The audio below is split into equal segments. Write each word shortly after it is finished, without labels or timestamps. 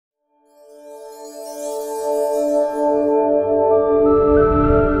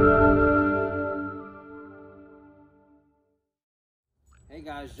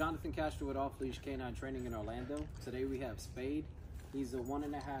and Castro with Off-Leash K9 Training in Orlando. Today we have Spade. He's a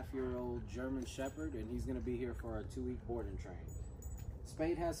 1.5-year-old German Shepherd, and he's going to be here for a 2-week board and train.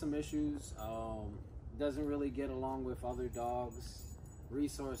 Spade has some issues. Doesn't really get along with other dogs.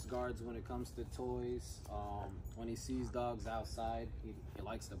 Resource guards when it comes to toys. When he sees dogs outside, he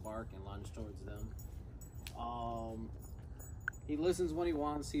likes to bark and lunge towards them. He listens when he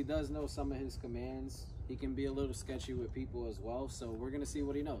wants. He does know some of his commands. He can be a little sketchy with people as well, so we're gonna see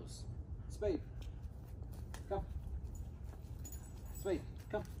what he knows. Spade, come. Spade,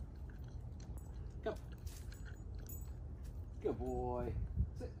 come. Come. Good boy.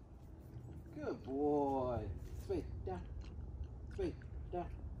 Sit. Good boy. Spade, down. Spade, down.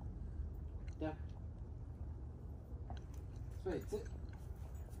 Down. Spade, sit.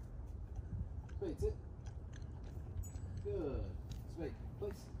 Spade, sit. Good. Spade,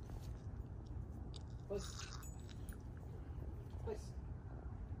 place. Place. Place.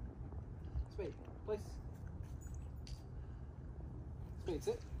 Spade, place. Spade,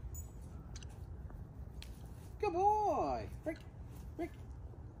 sit. Good boy. Break. Break.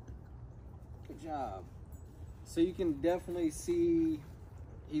 Good job. So you can definitely see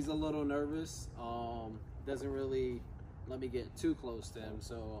he's a little nervous. Doesn't really let me get too close to him.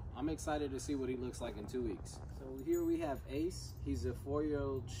 So I'm excited to see what he looks like in 2 weeks. So here we have Ace. He's a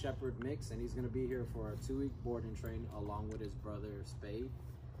 4-year-old Shepherd mix, and he's going to be here for a 2-week board and train along with his brother Spade.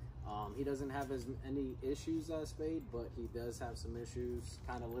 He doesn't have as many issues as Spade, but he does have some issues.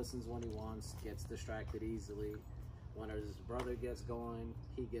 Kind of listens when he wants, gets distracted easily. When his brother gets going,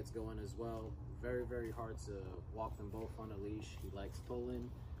 he gets going as well. Very, very hard to walk them both on a leash. He likes pulling.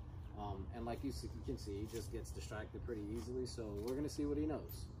 And like you can see, he just gets distracted pretty easily. So we're going to see what he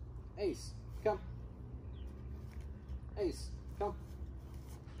knows. Ace, come. Ace, come.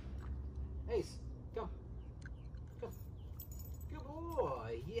 Ace, come. Come. Good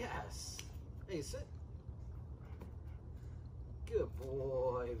boy. Yes. Ace, sit. Good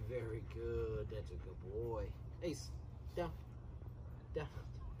boy. Very good. That's a good boy. Ace, down. Down.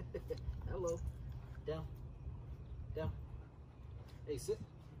 Hello. Down. Down. Ace, sit.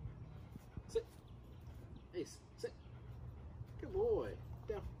 Sit. Ace, sit. Good boy.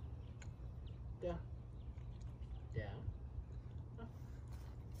 Down. Down. Down. Up.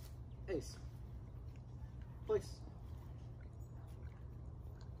 Ace. Place.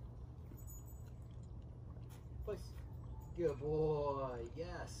 Place. Good boy.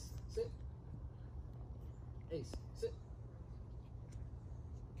 Yes. Sit. Ace. Sit.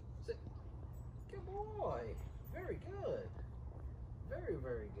 Sit. Good boy. Very good. Very,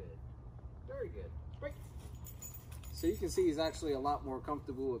 very good. Very good. Break. So you can see he's actually a lot more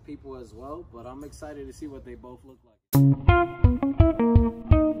comfortable with people as well, but I'm excited to see what they both look like.